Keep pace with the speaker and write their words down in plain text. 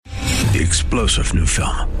The explosive new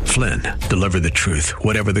film, Flynn, deliver the truth,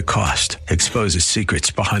 whatever the cost, exposes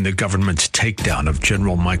secrets behind the government's takedown of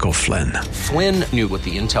General Michael Flynn. Flynn knew what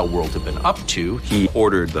the intel world had been up to. He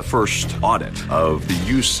ordered the first audit of the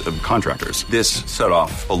use of contractors. This set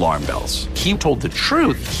off alarm bells. He told the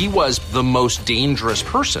truth. He was the most dangerous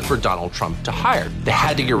person for Donald Trump to hire. They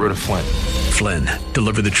had to get rid of Flynn. Flynn,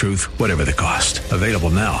 deliver the truth, whatever the cost. Available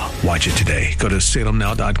now. Watch it today. Go to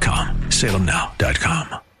salemnow.com.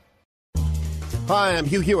 salemnow.com. Hi, I'm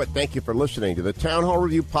Hugh Hewitt. Thank you for listening to the Town Hall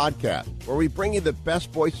Review Podcast, where we bring you the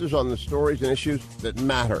best voices on the stories and issues that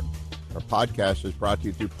matter. Our podcast is brought to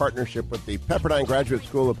you through partnership with the Pepperdine Graduate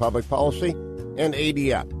School of Public Policy and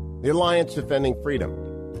ADF, the Alliance Defending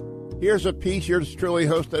Freedom. Here's a piece yours truly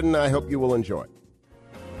hosted, and I hope you will enjoy.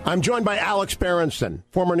 I'm joined by Alex Berenson,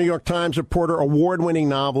 former New York Times reporter, award-winning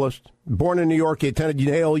novelist. Born in New York, he attended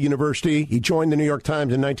Yale University. He joined the New York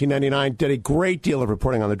Times in 1999, did a great deal of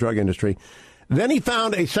reporting on the drug industry. Then he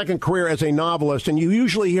found a second career as a novelist, and you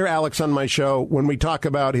usually hear Alex on my show when we talk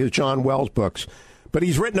about his John Wells books. But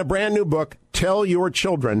he's written a brand new book, Tell Your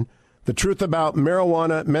Children, The Truth About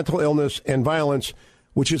Marijuana, Mental Illness, and Violence,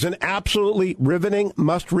 which is an absolutely riveting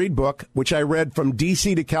must-read book, which I read from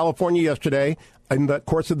D.C. to California yesterday in the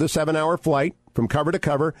course of the 7-hour flight from cover to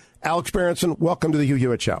cover. Alex Berenson, welcome to the Hugh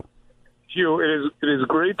Hewitt Show. Hugh, it is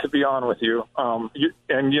great to be on with you.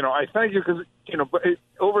 I thank you because,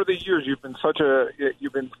 over the years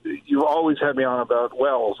you've always had me on about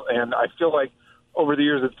Wells, and I feel like over the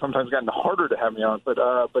years it's sometimes gotten harder to have me on, but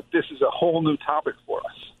this is a whole new topic for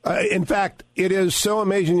us. In fact, it is so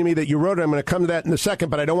amazing to me that you wrote it. I'm going to come to that in a second,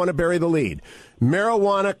 but I don't want to bury the lead.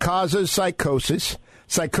 Marijuana causes psychosis.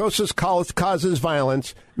 Psychosis causes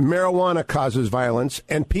violence. Marijuana causes violence.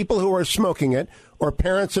 And people who are smoking it, or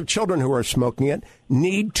parents of children who are smoking it,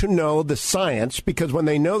 need to know the science, because when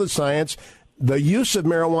they know the science, the use of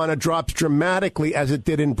marijuana drops dramatically as it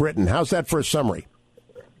did in Britain. How's that for a summary?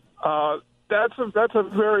 That's a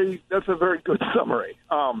very good summary.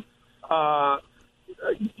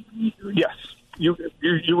 Yes. You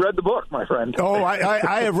read the book, my friend. Oh,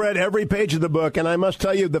 I have read every page of the book, and I must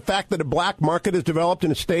tell you, the fact that a black market has developed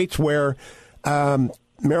in states where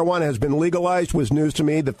marijuana has been legalized was news to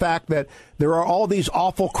me. The fact that there are all these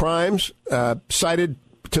awful crimes cited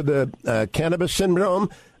to the cannabis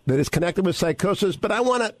syndrome that is connected with psychosis. But I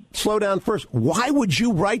want to slow down first. Why would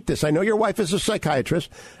you write this? I know your wife is a psychiatrist.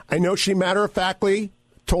 I know she matter-of-factly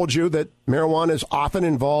told you that marijuana is often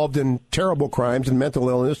involved in terrible crimes and mental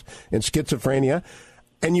illness and schizophrenia,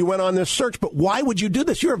 and you went on this search. But why would you do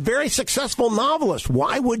this? You're a very successful novelist.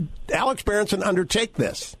 Why would Alex Berenson undertake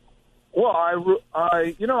this? Well,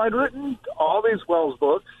 I'd written all these Wells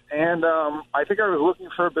books, and I think I was looking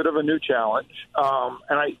for a bit of a new challenge.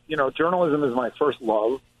 Journalism is my first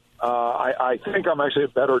love. I think I'm actually a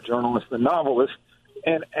better journalist than novelist.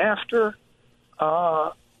 And after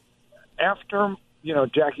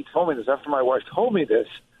Jackie told me this, after my wife told me this,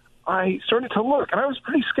 I started to look, and I was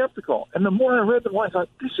pretty skeptical. And the more I read, the more I thought,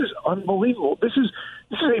 this is unbelievable. This is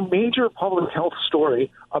a major public health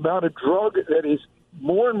story about a drug that is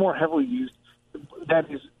more and more heavily used, that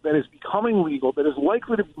is becoming legal, that is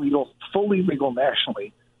likely to be legal, fully legal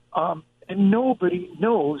nationally, and nobody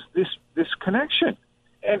knows this connection.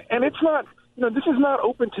 And it's not, this is not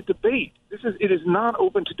open to debate. It is not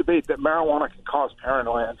open to debate that marijuana can cause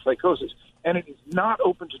paranoia and psychosis, and it is not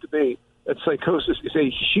open to debate that psychosis is a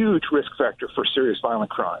huge risk factor for serious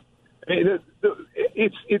violent crime. I mean,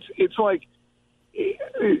 it's like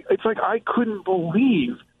I couldn't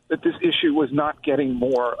believe that this issue was not getting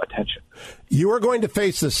more attention. You are going to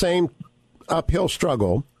face the same uphill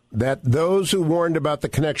struggle that those who warned about the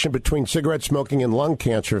connection between cigarette smoking and lung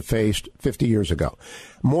cancer faced 50 years ago.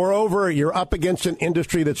 Moreover, you're up against an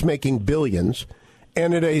industry that's making billions,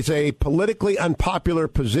 and it is a politically unpopular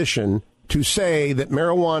position to say that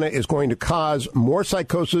marijuana is going to cause more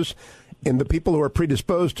psychosis in the people who are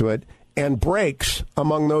predisposed to it and breaks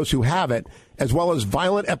among those who have it, as well as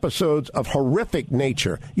violent episodes of horrific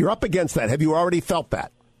nature. You're up against that. Have you already felt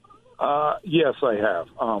that? Yes, I have.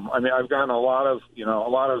 I've gotten a lot of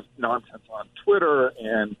nonsense on Twitter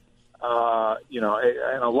and a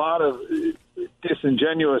lot of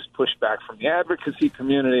disingenuous pushback from the advocacy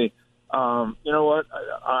community. You know what?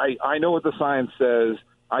 I know what the science says.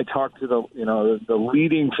 I talked to the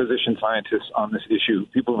leading physician scientists on this issue.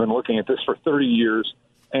 People have been looking at this for 30 years,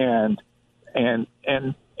 and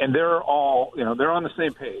they're all they're on the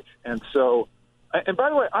same page. And so, and by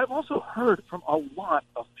the way, I've also heard from a lot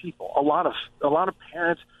of people, a lot of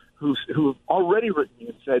parents who have already written me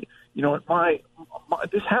and said, my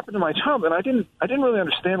this happened to my child, and I didn't really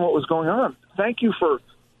understand what was going on. Thank you for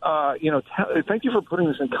thank you for putting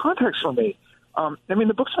this in context for me.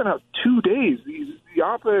 The book's been out 2 days. The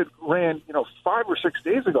op-ed ran, 5 or 6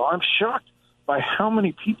 days ago. I'm shocked by how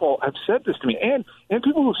many people have said this to me, and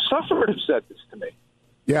people who suffered have said this to me.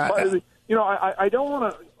 Yeah. But, I don't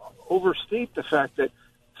want to overstate the fact that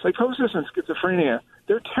psychosis and schizophrenia,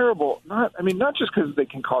 they're terrible. Not just because they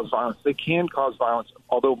can cause violence. They can cause violence,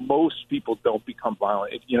 although most people don't become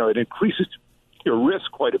violent. It increases your risk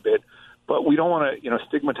quite a bit. But we don't want to,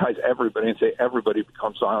 stigmatize everybody and say everybody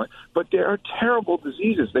becomes violent. But they are terrible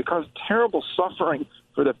diseases. They cause terrible suffering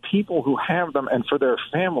for the people who have them and for their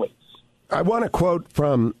families. I want to quote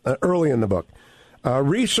from early in the book.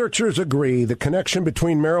 Researchers agree the connection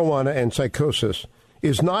between marijuana and psychosis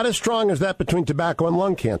is not as strong as that between tobacco and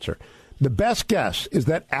lung cancer. The best guess is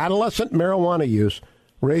that adolescent marijuana use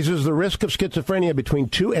raises the risk of schizophrenia between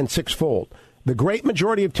 2 and 6-fold. The great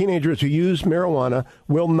majority of teenagers who use marijuana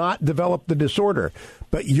will not develop the disorder.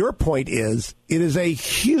 But your point is, it is a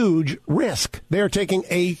huge risk. They are taking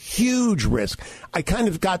a huge risk. I kind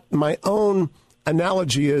of got my own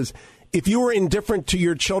analogy is, if you were indifferent to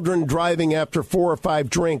your children driving after 4 or 5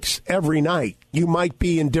 drinks every night, you might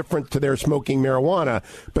be indifferent to their smoking marijuana.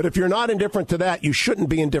 But if you're not indifferent to that, you shouldn't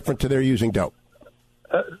be indifferent to their using dope.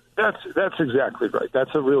 That's exactly right.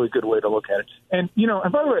 That's a really good way to look at it. And,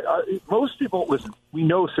 and by the way, most people, listen, we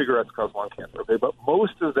know cigarettes cause lung cancer, okay, but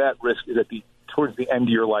most of that risk is towards the end of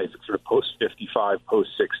your life. It's sort of post-55,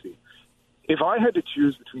 post-60. If I had to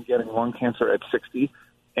choose between getting lung cancer at 60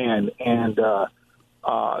 and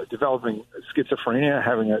developing schizophrenia,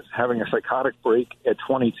 having a psychotic break at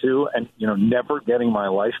 22 and, never getting my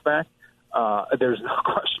life back, there's no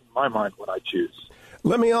question in my mind what I choose.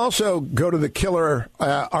 Let me also go to the killer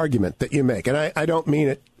argument that you make. And I don't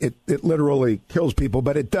mean it literally kills people,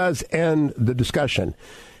 but it does end the discussion.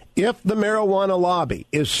 If the marijuana lobby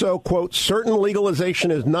is so, quote, certain legalization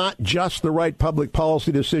is not just the right public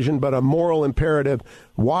policy decision, but a moral imperative,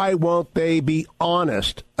 why won't they be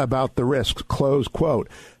honest about the risks, close quote.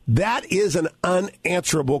 That is an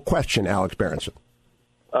unanswerable question, Alex Berenson.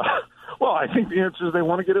 Well, I think the answer is they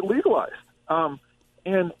want to get it legalized.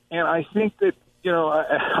 And I think that,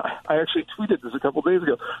 I actually tweeted this a couple days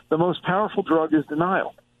ago. The most powerful drug is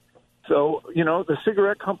denial. So, the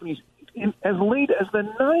cigarette companies, as late as the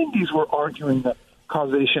 90s, were arguing that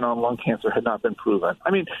causation on lung cancer had not been proven.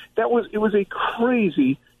 It was a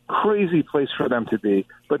crazy, crazy place for them to be.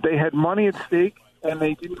 But they had money at stake, and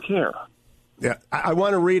they didn't care. Yeah, I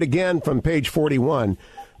want to read again from page 41.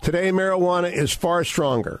 Today, marijuana is far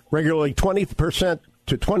stronger, regularly 20%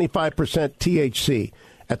 to 25% THC.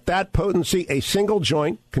 At that potency, a single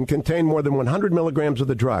joint can contain more than 100 milligrams of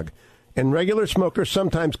the drug. And regular smokers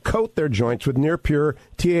sometimes coat their joints with near-pure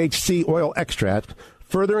THC oil extract,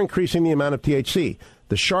 further increasing the amount of THC.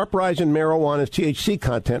 The sharp rise in marijuana's THC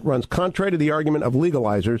content runs contrary to the argument of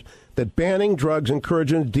legalizers that banning drugs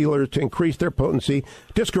encourages dealers to increase their potency,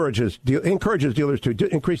 encourages dealers to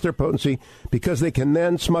increase their potency because they can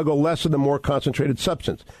then smuggle less of the more concentrated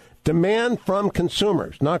substance. Demand from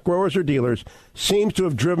consumers, not growers or dealers, seems to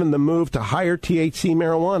have driven the move to higher THC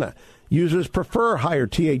marijuana. Users prefer higher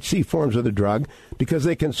THC forms of the drug because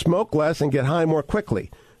they can smoke less and get high more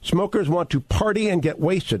quickly. Smokers want to party and get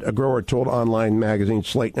wasted, a grower told online magazine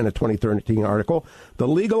Slate in a 2013 article. The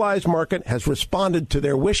legalized market has responded to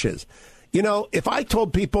their wishes. If I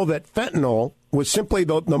told people that fentanyl was simply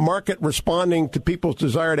the market responding to people's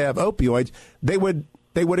desire to have opioids, they would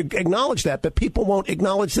acknowledge that, but people won't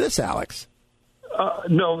acknowledge this, Alex.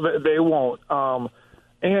 No, they won't.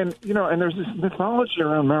 And there's this mythology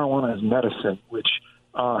around marijuana as medicine, which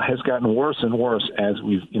has gotten worse and worse as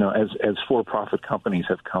we've, as for-profit companies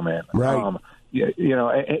have come in. Right.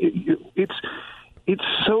 It's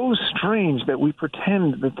so strange that we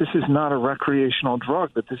pretend that this is not a recreational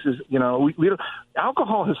drug, that this is,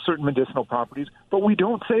 alcohol has certain medicinal properties, but we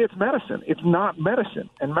don't say it's medicine. It's not medicine.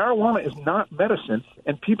 And marijuana is not medicine,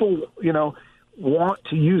 and people, want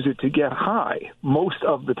to use it to get high most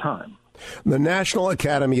of the time. The National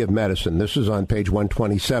Academy of Medicine, this is on page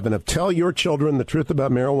 127 of Tell Your Children the Truth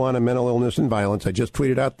About Marijuana, Mental Illness, and Violence. I just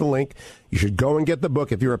tweeted out the link. You should go and get the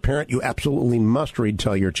book. If you're a parent, you absolutely must read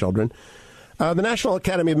Tell Your Children. The National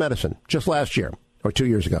Academy of Medicine, just last year, or 2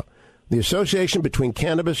 years ago, the association between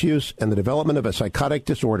cannabis use and the development of a psychotic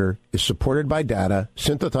disorder is supported by data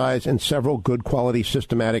synthesized in several good quality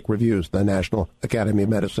systematic reviews, the National Academy of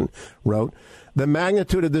Medicine wrote. The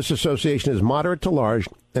magnitude of this association is moderate to large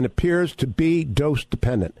and appears to be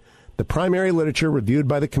dose-dependent. The primary literature reviewed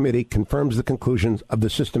by the committee confirms the conclusions of the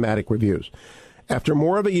systematic reviews. After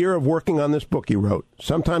more of a year of working on this book, he wrote,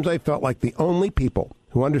 sometimes I felt like the only people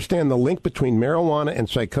who understand the link between marijuana and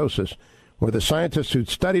psychosis were the scientists who'd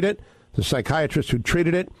studied it, the psychiatrists who'd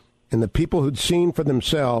treated it, and the people who'd seen for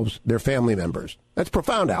themselves their family members. That's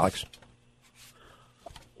profound, Alex.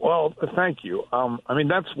 Well, thank you.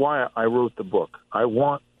 That's why I wrote the book. I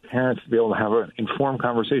want parents to be able to have an informed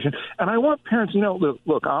conversation, and I want parents,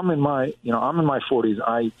 look, I'm in my 40s.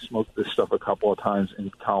 I smoked this stuff a couple of times in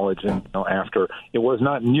college and after. It was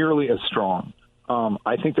not nearly as strong.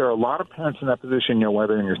 I think there are a lot of parents in that position,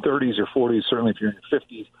 whether in your 30s or 40s, certainly if you're in your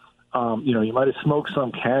 50s, you might have smoked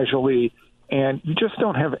some casually, and you just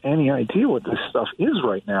don't have any idea what this stuff is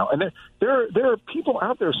right now. And there are people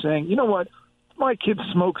out there saying, you know what, my kid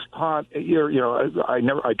smokes pot.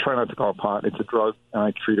 I try not to call it pot. It's a drug, and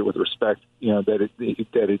I treat it with respect, that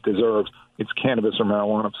it deserves. It's cannabis or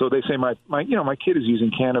marijuana. So they say my kid is using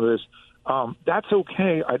cannabis. That's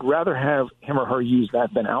okay. I'd rather have him or her use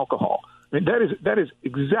that than alcohol. I mean, that is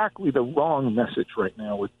exactly the wrong message right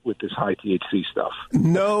now with this high THC stuff.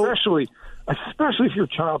 No, especially if your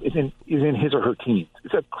child is in his or her teens.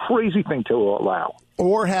 It's a crazy thing to allow.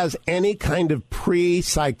 Or has any kind of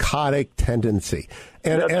pre-psychotic tendency.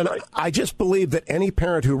 And right. I just believe that any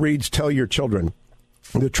parent who reads Tell Your Children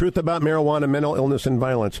the Truth About Marijuana, Mental Illness, and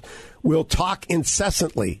Violence will talk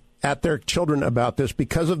incessantly at their children about this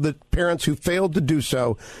because of the parents who failed to do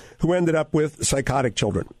so, who ended up with psychotic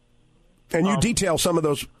children. And you detail some of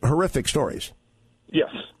those horrific stories. Yes.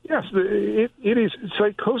 It is.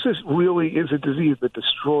 Psychosis really is a disease that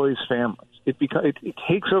destroys families. It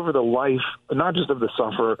takes over the life, not just of the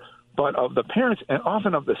sufferer, but of the parents and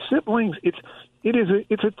often of the siblings. It's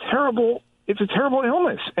a terrible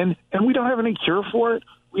illness, and we don't have any cure for it.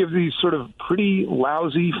 We have these sort of pretty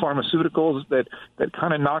lousy pharmaceuticals that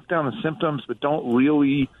kind of knock down the symptoms, but don't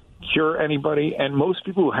really cure anybody. And most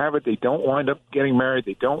people who have it, they don't wind up getting married.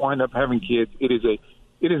 They don't wind up having kids. It is a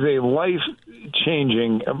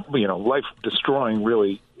life-changing, life-destroying,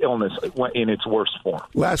 really, illness in its worst form.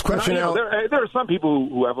 Last question. There are some people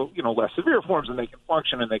who have less severe forms and they can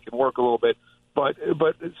function and they can work a little bit, but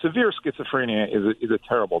severe schizophrenia is a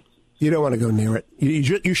terrible disease. You don't want to go near it.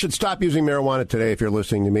 You should stop using marijuana today if you're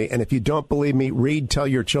listening to me. And if you don't believe me, read Tell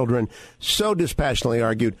Your Children. So dispassionately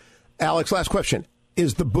argued. Alex, last question.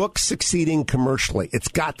 Is the book succeeding commercially? It's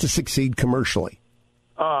got to succeed commercially.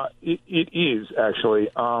 It is, actually.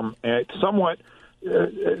 And it's somewhat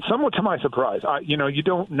to my surprise. You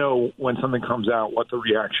don't know when something comes out what the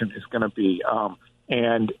reaction is going to be.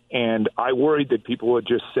 And I worried that people would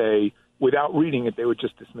just say, without reading it, they would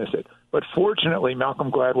just dismiss it. But fortunately, Malcolm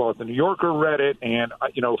Gladwell at The New Yorker read it and,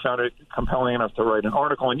 found it compelling enough to write an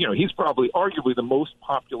article. And, he's probably arguably the most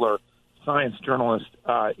popular science journalist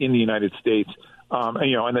in the United States.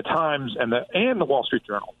 And the Times and the Wall Street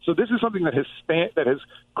Journal. So this is something that has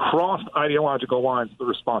crossed ideological lines. The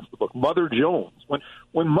response to the book, Mother Jones.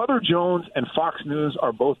 When Mother Jones and Fox News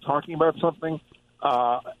are both talking about something,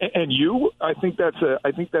 I think that's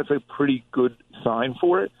a pretty good sign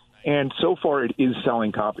for it. And so far, it is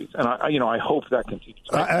selling copies, and I hope that continues.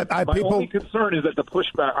 My only concern is that the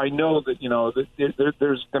pushback. I know that that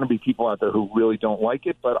there's going to be people out there who really don't like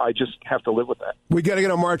it, but I just have to live with that. We got to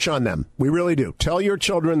get a march on them. We really do. Tell Your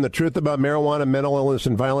Children the Truth About Marijuana, Mental Illness,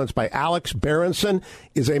 and Violence by Alex Berenson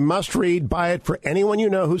is a must-read. Buy it for anyone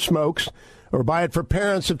you know who smokes, or buy it for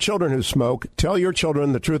parents of children who smoke. Tell Your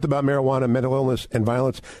Children the Truth About Marijuana, Mental Illness, and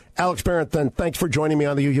Violence. Alex Berenson, thanks for joining me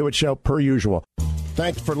on the Hugh Hewitt Show, per usual.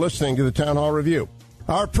 Thanks for listening to the Town Hall Review.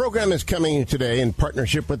 Our program is coming today in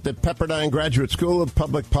partnership with the Pepperdine Graduate School of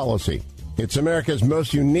Public Policy. It's America's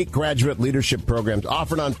most unique graduate leadership programs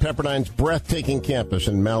offered on Pepperdine's breathtaking campus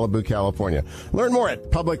in Malibu, California. Learn more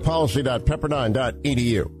at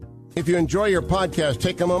publicpolicy.pepperdine.edu. If you enjoy your podcast,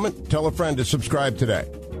 take a moment, tell a friend to subscribe today.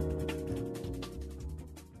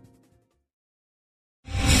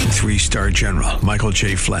 3-star General Michael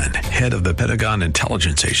J. Flynn, head of the Pentagon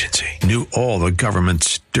Intelligence Agency, knew all the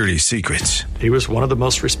government's dirty secrets. He was one of the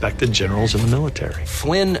most respected generals in the military.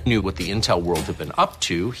 Flynn knew what the intel world had been up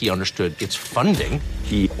to. He understood its funding.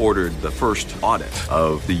 He ordered the first audit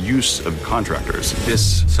of the use of contractors.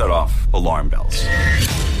 This set off alarm bells.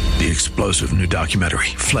 The explosive new documentary,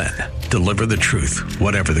 Flynn, Deliver the Truth,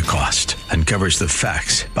 Whatever the Cost, uncovers the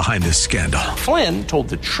facts behind this scandal. Flynn told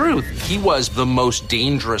the truth. He was the most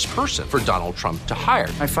dangerous person for Donald Trump to hire.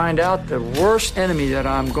 I find out the worst enemy that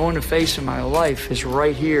I'm going to face in my life is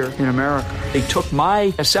right here in America. They took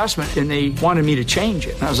my assessment and they wanted me to change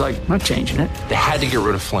it. And I was like, I'm not changing it. They had to get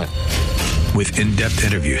rid of Flynn. With in-depth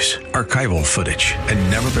interviews, archival footage,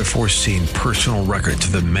 and never-before-seen personal records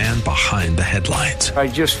of the man behind the headlines. I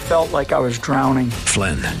just felt like I was drowning.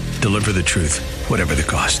 Flynn, Deliver the Truth, Whatever the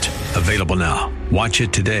Cost. Available now. Watch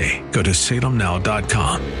it today. Go to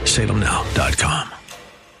salemnow.com. salemnow.com.